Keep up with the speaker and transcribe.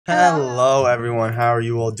Hello everyone, how are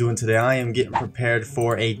you all doing today? I am getting prepared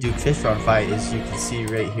for a Duke Fishron fight, as you can see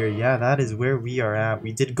right here. Yeah, that is where we are at.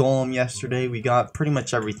 We did Golem yesterday. We got pretty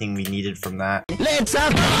much everything we needed from that. Let's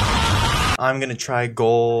up! I'm gonna try I'm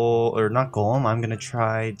gonna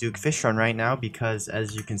try Duke Fishron right now because,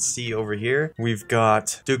 as you can see over here, we've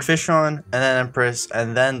got Duke Fishron and then Empress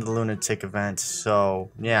and then the Lunatic event. So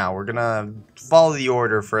yeah, we're gonna follow the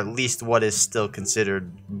order for at least what is still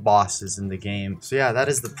considered bosses in the game. So yeah, that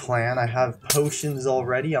is the plan. I have potions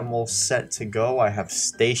already. I'm all set to go. I have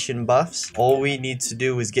station buffs. All we need to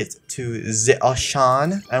do is get to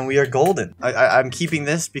Zeoshan and we are golden. I'm keeping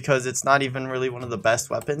this because it's not even really one of the best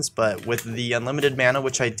weapons, but with the unlimited mana,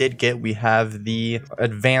 which I did get, we have the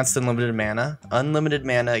advanced unlimited mana. Unlimited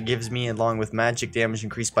mana gives me, along with magic damage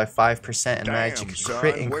increased by 5% and magic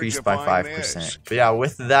crit increased by 5%. But yeah,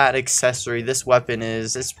 with that accessory, this weapon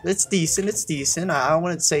is it's decent. It's decent. I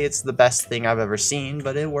wouldn't say it's the best thing I've ever seen,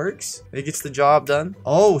 but it works. It gets the job done.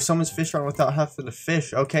 Oh, someone's fish on without having to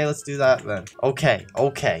fish. Okay, let's do that then.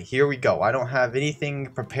 Okay, here we go. I don't have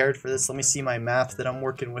anything prepared for this. Let me see my map that I'm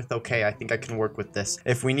working with. Okay, I think I can work with this.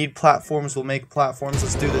 If we need platforms, we'll make platforms.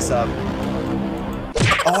 Let's do this up.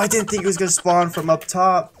 Oh, I didn't think it was gonna spawn from up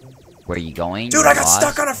top. Where are you going? Dude, I got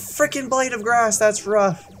stuck on a freaking blade of grass. That's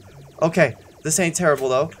rough. Okay, this ain't terrible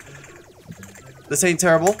though. This ain't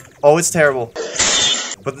terrible. Oh, it's terrible.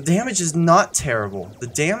 But the damage is not terrible. The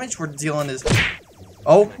damage we're dealing is...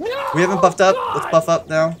 Oh, we haven't buffed up. Let's buff up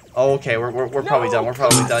now. Oh, okay, we're probably done. We're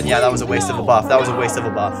probably done. Yeah, that was a waste of a buff. That was a waste of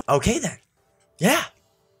a buff. Okay, then. Yeah.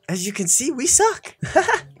 As you can see, we suck.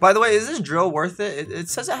 By the way, is this drill worth it? It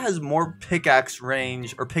says it has more pickaxe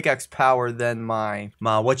range or pickaxe power than my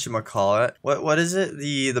whatchamacallit. What is it?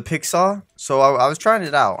 The pick saw? So I was trying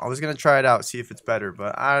it out. I was gonna try it out, see if it's better,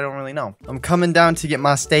 but I don't really know. I'm coming down to get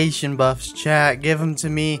my station buffs, chat. Give them to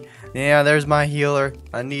me. Yeah, there's my healer.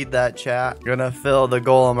 I need that, chat. Gonna fill the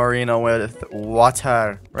golem arena with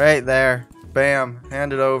water. Right there. Bam.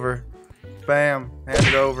 Hand it over. Bam. Hand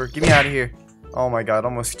it over. Get me out of here. Oh my god,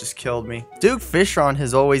 almost just killed me. Duke Fishron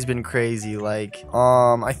has always been crazy. Like,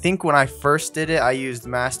 I think when I first did it, I used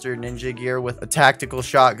Master Ninja gear with a tactical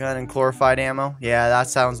shotgun and glorified ammo. Yeah, that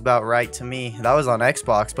sounds about right to me. That was on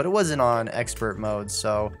Xbox, but it wasn't on expert mode,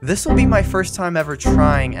 so this will be my first time ever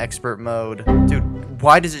trying expert mode. Dude,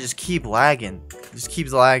 why does it just keep lagging? It just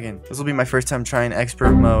keeps lagging. This will be my first time trying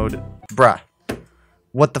expert mode. Bruh.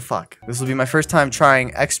 What the fuck? This will be my first time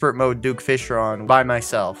trying expert mode Duke Fishron by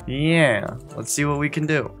myself. Yeah, let's see what we can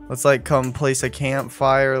do. Let's like come place a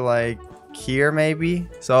campfire like here maybe.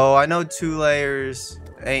 So I know 2 layers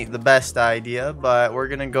ain't the best idea, but we're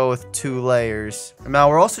gonna go with 2 layers. Now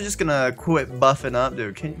we're also just gonna quit buffing up.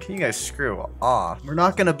 Dude, can you guys screw off? We're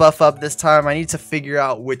not gonna buff up this time. I need to figure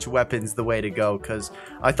out which weapon's the way to go, because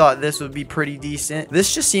I thought this would be pretty decent.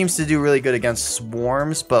 This just seems to do really good against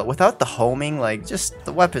swarms, but without the homing, like, just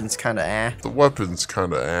the weapon's kinda eh.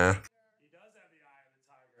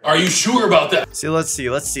 Are you sure about that? See, let's see.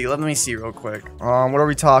 Let me see real quick. What are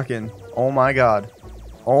we talking? Oh my god.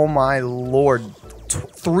 Oh my lord.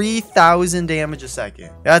 3,000 damage a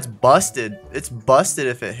second. That's busted. It's busted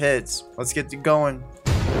if it hits. Let's get it going.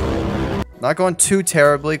 Not going too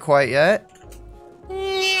terribly quite yet.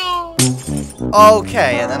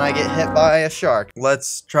 Okay, and then I get hit by a shark.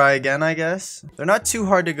 Let's try again, I guess. They're not too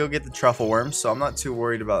hard to go get the truffle worms, so I'm not too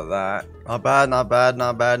worried about that. Not bad, not bad,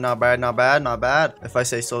 not bad, not bad, not bad, not bad, if I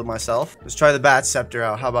say so myself. Let's try the bat scepter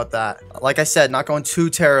out. How about that? Like I said, not going too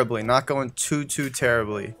terribly. Not going too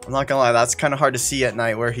terribly. I'm not gonna lie, that's kind of hard to see at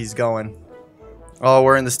night where he's going. Oh,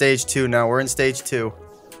 we're in the stage 2 now. We're in stage 2.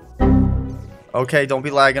 Okay, don't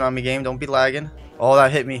be lagging on me, game. Don't be lagging. Oh,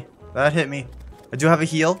 that hit me. That hit me. I do have a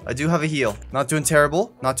heal. I do have a heal. Not doing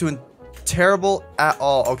terrible. Not doing terrible at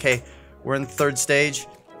all. Okay, we're in the 3rd stage.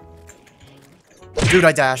 Dude,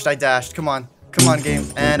 I dashed. I dashed. Come on. Come on, game.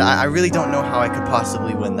 And I really don't know how I could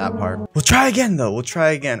possibly win that part. We'll try again, though. We'll try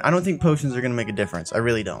again. I don't think potions are going to make a difference. I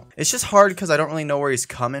really don't. It's just hard because I don't really know where he's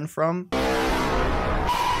coming from.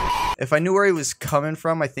 If I knew where he was coming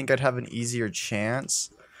from, I think I'd have an easier chance.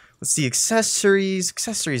 Let's see, accessories.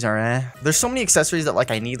 Accessories are eh. There's so many accessories that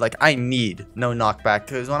like I need no knockback,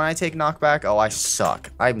 because when I take knockback, oh, I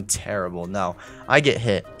suck. I'm terrible. No, I get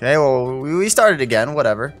hit. Okay, well, we started again,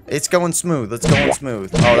 whatever. It's going smooth. It's going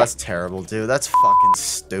smooth. Oh, that's terrible, dude. That's fucking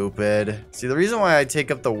stupid. See, the reason why I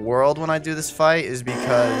take up the world when I do this fight is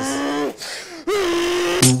because...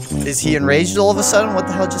 Is he enraged all of a sudden? What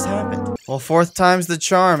the hell just happened? Well, 4th time's the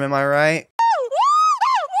charm, am I right?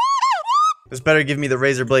 This better give me the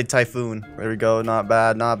Razor Blade Typhoon. There we go. Not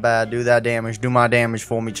bad, not bad. Do that damage. Do my damage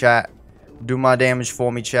for me, chat. Do my damage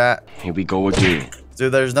for me, chat. Here we go again.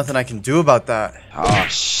 Dude, there's nothing I can do about that. Oh,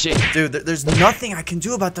 shit. Dude, there's nothing I can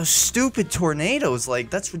do about those stupid tornadoes. Like,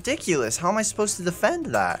 that's ridiculous. How am I supposed to defend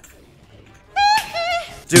that?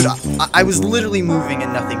 Dude, I was literally moving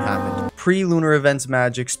and nothing happened. Pre-lunar events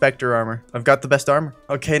magic, Spectre armor. I've got the best armor.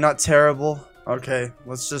 Okay, not terrible. Okay,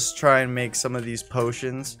 let's just try and make some of these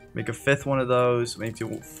potions. Make a 5th one of those. Make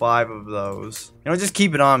 5 of those. You know, just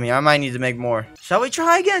keep it on me. I might need to make more. Shall we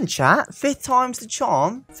try again, chat? 5th time's the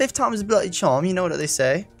charm. 5th time's the bloody charm. You know what they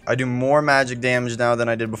say. I do more magic damage now than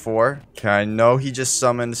I did before. Okay, I know he just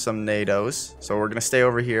summoned some NATOs. So we're gonna stay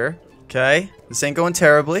over here. Okay, this ain't going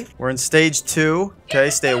terribly. We're in stage 2.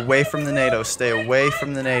 Okay, stay away from the NATOs. Stay away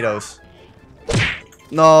from the NATOs.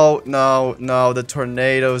 No, no, no, the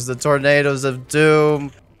tornadoes of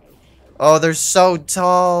doom. Oh, they're so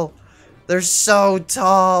tall. They're so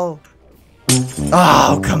tall.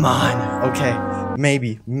 Oh, come on. Okay,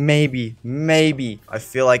 maybe. I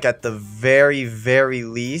feel like at the very, very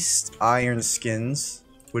least, iron skins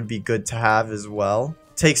would be good to have as well.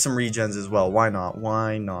 Take some regens as well. Why not?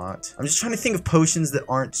 Why not? I'm just trying to think of potions that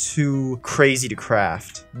aren't too crazy to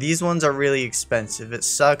craft. These ones are really expensive. It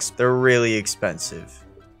sucks. They're really expensive.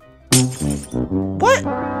 What?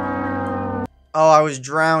 Oh, I was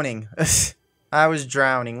drowning. I was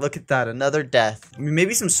drowning. Look at that. Another death.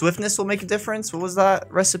 Maybe some swiftness will make a difference. What was that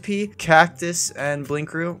recipe? Cactus and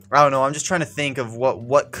blink root? I don't know. I'm just trying to think of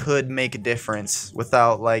what could make a difference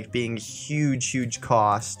without like being huge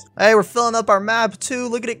cost. Hey, we're filling up our map too.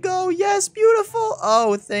 Look at it go. Yes, beautiful.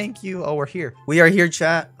 Oh, thank you. Oh, we're here. We are here,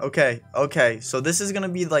 chat. Okay. So this is going to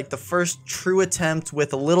be like the first true attempt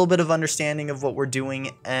with a little bit of understanding of what we're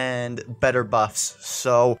doing and better buffs.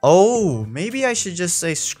 So, oh, maybe I should just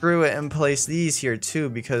say screw it and place these here too,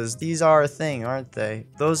 because these are a thing, aren't they?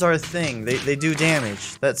 Those are a thing. They do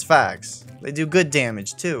damage. That's facts. They do good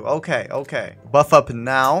damage too. Okay. Buff up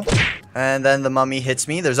now. And then the mummy hits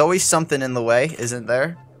me. There's always something in the way, isn't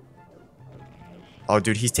there? Oh,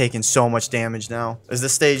 dude, he's taking so much damage now. Is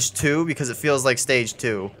this stage 2? Because it feels like stage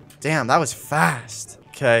 2. Damn, that was fast.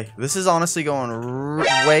 Okay, this is honestly going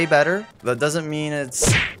way better. That doesn't mean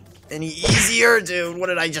it's any easier, dude. What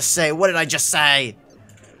did I just say? What did I just say?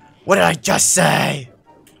 No!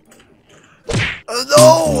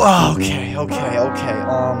 Oh, okay.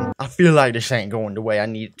 I feel like this ain't going the way I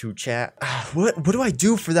need it to, chat. What do I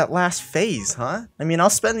do for that last phase, huh? I mean,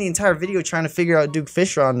 I'll spend the entire video trying to figure out Duke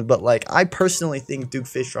Fishron, but, like, I personally think Duke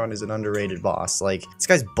Fishron is an underrated boss. Like, this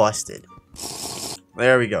guy's busted.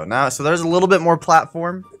 There we go. Now, so there's a little bit more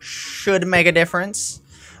platform. Should make a difference.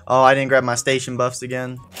 Oh, I didn't grab my station buffs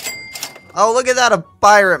again. Oh, look at that, a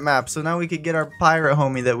pirate map. So now we could get our pirate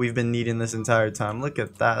homie that we've been needing this entire time. Look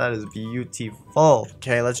at that. That is beautiful.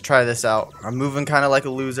 Okay, let's try this out. I'm moving kind of like a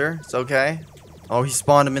loser. It's okay. Oh, he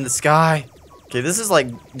spawned him in the sky. Okay, this is like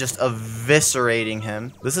just eviscerating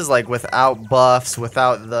him. This is like without buffs,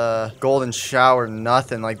 without the golden shower,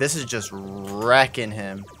 nothing. Like, this is just wrecking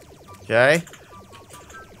him. Okay.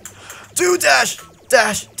 Dude, dash.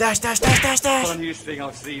 Funniest thing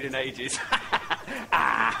I've seen in ages.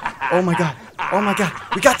 Oh my god.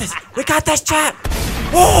 We got this, chat.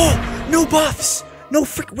 Oh, no buffs. No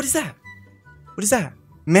frick. What is that?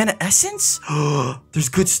 Mana essence? There's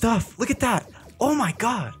good stuff. Look at that. Oh my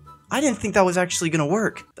god. I didn't think that was actually gonna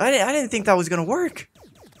work. I didn't think that was gonna work.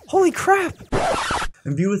 Holy crap.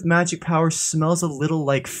 Imbued with magic power, smells a little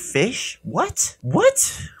like fish? What? What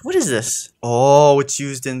is this? Oh, it's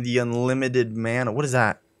used in the unlimited mana. What is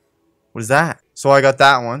that? So I got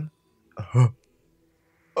that one.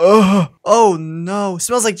 Oh no,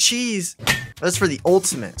 smells like cheese. That's for the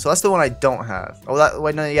ultimate. So that's the one I don't have. Oh,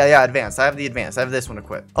 wait, no, yeah, advanced. I have the advanced. I have this one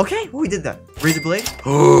equipped. Okay, well, we did that. Razor blade.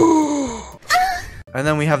 And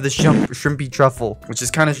then we have this shrimpy truffle, which is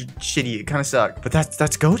kind of shitty. It kind of sucked, but that's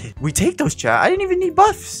goated. We take those, chat. I didn't even need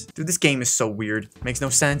buffs. Dude, this game is so weird. Makes no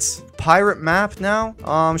sense. Pirate map now.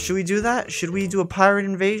 Should we do that? Should we do a pirate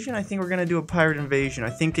invasion? I think we're gonna do a pirate invasion. I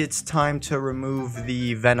think it's time to remove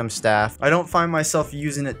the venom staff. I don't find myself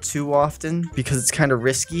using it too often because it's kind of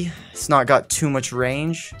risky. It's not got too much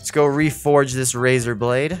range. Let's go reforge this razor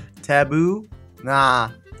blade. Taboo?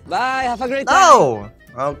 Nah. Bye, have a great time. No!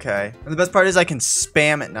 Okay. And the best part is I can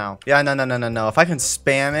spam it now. Yeah, no. If I can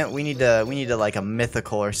spam it, we need to like a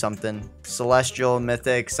mythical or something. Celestial,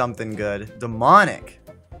 mythic, something good. Demonic.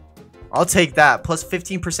 I'll take that. Plus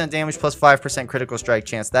 15% damage, plus 5% critical strike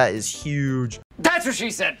chance. That is huge. That's what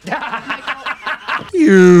she said.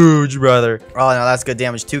 Huge, brother. Oh, no, that's good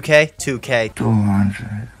damage. 2K? 2K.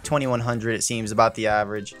 200. 2100, it seems, about the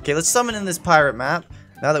average. Okay, let's summon in this pirate map.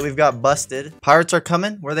 Now that we've got busted. Pirates are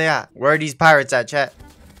coming? Where they at? Where are these pirates at, chat?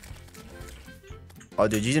 Oh,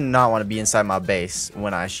 dude, you do not want to be inside my base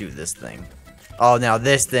when I shoot this thing. Oh, now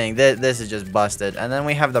this thing, this is just busted. And then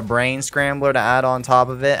we have the brain scrambler to add on top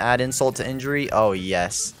of it. Add insult to injury. Oh,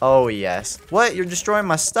 yes. Oh, yes. What? You're destroying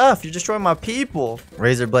my stuff. You're destroying my people.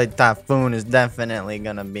 Razor Blade Typhoon is definitely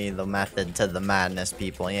gonna be the method to the madness,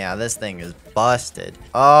 people. Yeah, this thing is busted.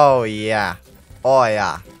 Oh, yeah. Oh,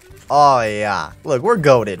 yeah. Oh, yeah. Look, we're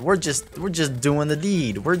goated. We're just doing the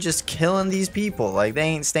deed. We're just killing these people. Like, they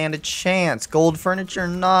ain't stand a chance. Gold furniture?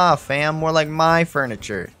 Nah, fam. More like my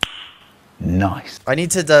furniture. Nice. I need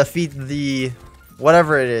to defeat the...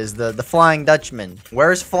 whatever it is. The Flying Dutchman.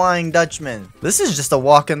 Where's Flying Dutchman? This is just a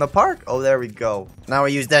walk in the park. Oh, there we go. Now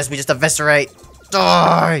we use this. We just eviscerate.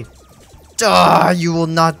 Die! Die! You will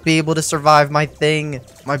not be able to survive my thing.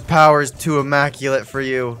 My power is too immaculate for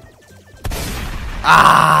you.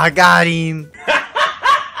 Ah, got him.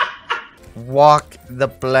 Walk the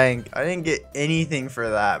plank. I didn't get anything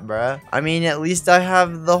for that, bruh. I mean, at least I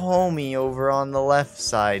have the homie over on the left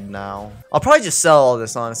side now. I'll probably just sell all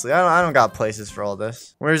this, honestly. I don't got places for all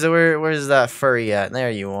this. Where's that furry at?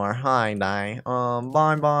 There you are. Hi, die.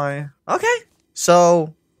 Bye. Okay.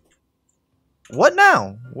 So, what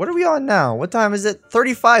now? What are we on now? What time is it?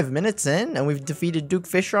 35 minutes in, and we've defeated Duke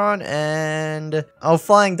Fishron, and... oh,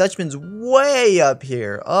 Flying Dutchman's way up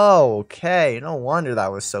here. Oh, okay. No wonder that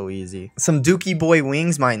was so easy. Some Dookie Boy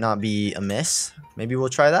wings might not be amiss. Maybe we'll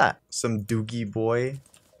try that. Some Dookie Boy...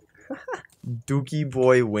 Dookie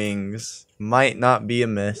Boy wings might not be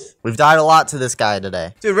amiss. We've died a lot to this guy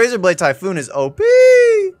today. Dude, Razor Blade Typhoon is OP!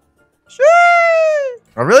 Shit!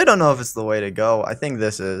 I really don't know if it's the way to go. I think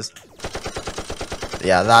this is...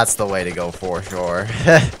 yeah, that's the way to go for sure.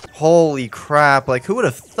 Holy crap. Like, who would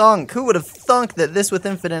have thunk? Who would have thunk that this with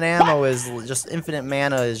infinite ammo is just infinite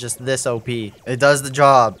mana is just this OP? It does the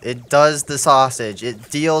job. It does the sausage. It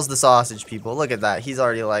deals the sausage, people. Look at that. He's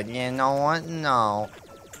already like, you know what? No.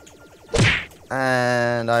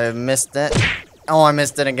 And I missed it. Oh, I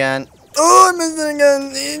missed it again. Oh, I missed it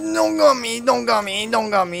again. Don't got me. Don't got me. Don't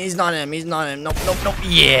got me. He's not him. He's not him. Nope.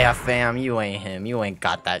 Yeah, fam. You ain't him. You ain't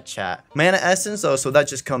got that chat. Mana essence, though, so that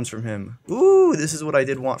just comes from him. Ooh, this is what I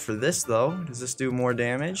did want for this, though. Does this do more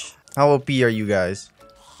damage? How OP are you guys?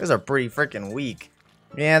 You guys are pretty freaking weak.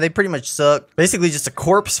 Yeah, they pretty much suck. Basically just a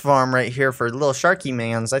corpse farm right here for little sharky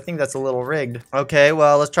mans. I think that's a little rigged. Okay,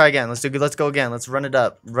 well, let's try again. Let's go again. Let's run it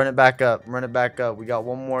up. Run it back up. Run it back up. We got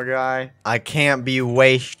one more guy. I can't be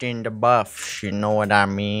wasting the buffs. You know what I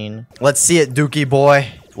mean? Let's see it, Dookie boy.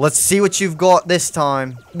 Let's see what you've got this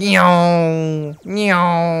time. Dude,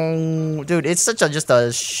 it's such a just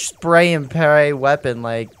a spray and pray weapon.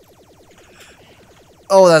 Like,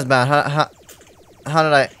 oh, that's bad.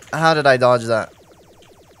 How did I dodge that?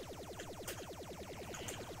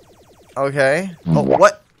 Okay. Oh,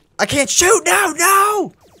 what? I can't shoot now!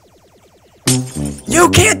 No! You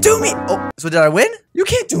can't do me! Oh, so did I win? You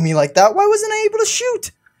can't do me like that. Why wasn't I able to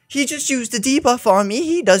shoot? He just used a debuff on me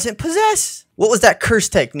he doesn't possess. What was that curse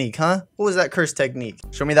technique, huh? What was that curse technique?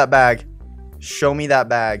 Show me that bag. Show me that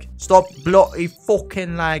bag. Stop bloody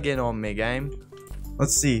fucking lagging on me, game.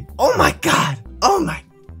 Let's see. Oh my god! Oh my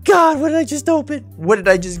god, what did I just open? What did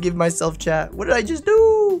I just give myself, chat? What did I just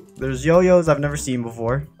do? There's yo-yos I've never seen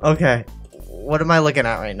before. Okay. What am I looking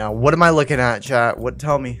at right now? What am I looking at, chat? What?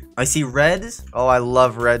 Tell me. I see reds. Oh, I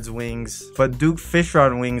love reds wings. But Duke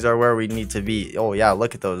Fishron wings are where we need to be. Oh, yeah,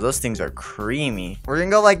 look at those. Those things are creamy. We're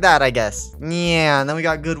gonna go like that, I guess. Yeah, and then we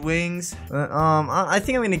got good wings. I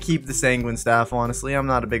think I'm gonna keep the sanguine staff, honestly. I'm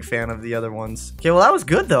not a big fan of the other ones. Okay, well, that was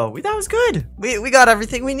good, though. That was good. We got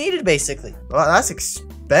everything we needed, basically. Well, that's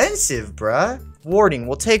expensive, bruh. Warding.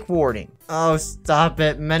 We'll take warding. Oh, stop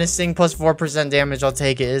it. Menacing plus 4% damage. I'll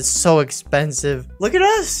take it. It's so expensive. Look at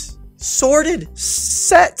us. Sorted.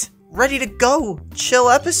 Set. Ready to go. Chill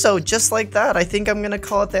episode. Just like that. I think I'm going to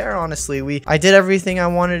call it there, honestly. I did everything I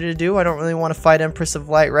wanted to do. I don't really want to fight Empress of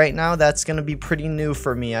Light right now. That's going to be pretty new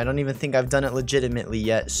for me. I don't even think I've done it legitimately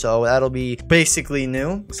yet. So that'll be basically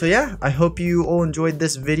new. So yeah, I hope you all enjoyed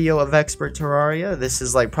this video of Expert Terraria. This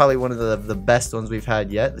is like probably one of the best ones we've had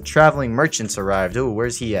yet. The Traveling Merchants arrived. Ooh,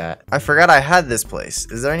 where's he at? I forgot I had this place.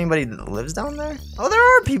 Is there anybody that lives down there? Oh, there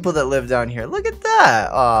are people that live down here. Look at that.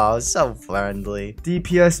 Oh, so friendly.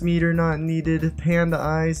 DPS meter not needed. Panda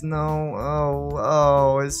eyes, no.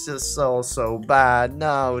 Oh, it's just so bad.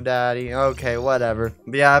 No, daddy. Okay, whatever.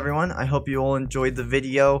 But yeah, everyone, I hope you all enjoyed the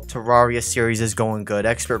video. Terraria series is going good.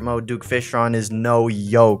 Expert mode Duke Fishron is no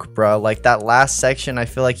yoke, bro. Like that last section, I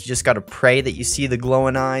feel like you just gotta pray that you see the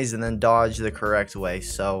glowing eyes and then dodge the correct way.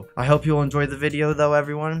 So I hope you all enjoyed the video, though,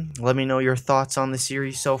 everyone. Let me know your thoughts on the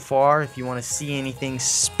series so far. If you want to see anything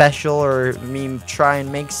special or me try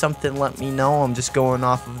and make something, let me know. I'm just going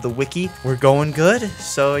off of the wiki. We're going good.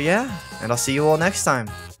 So yeah, and I'll see you all next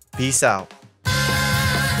time. Peace out.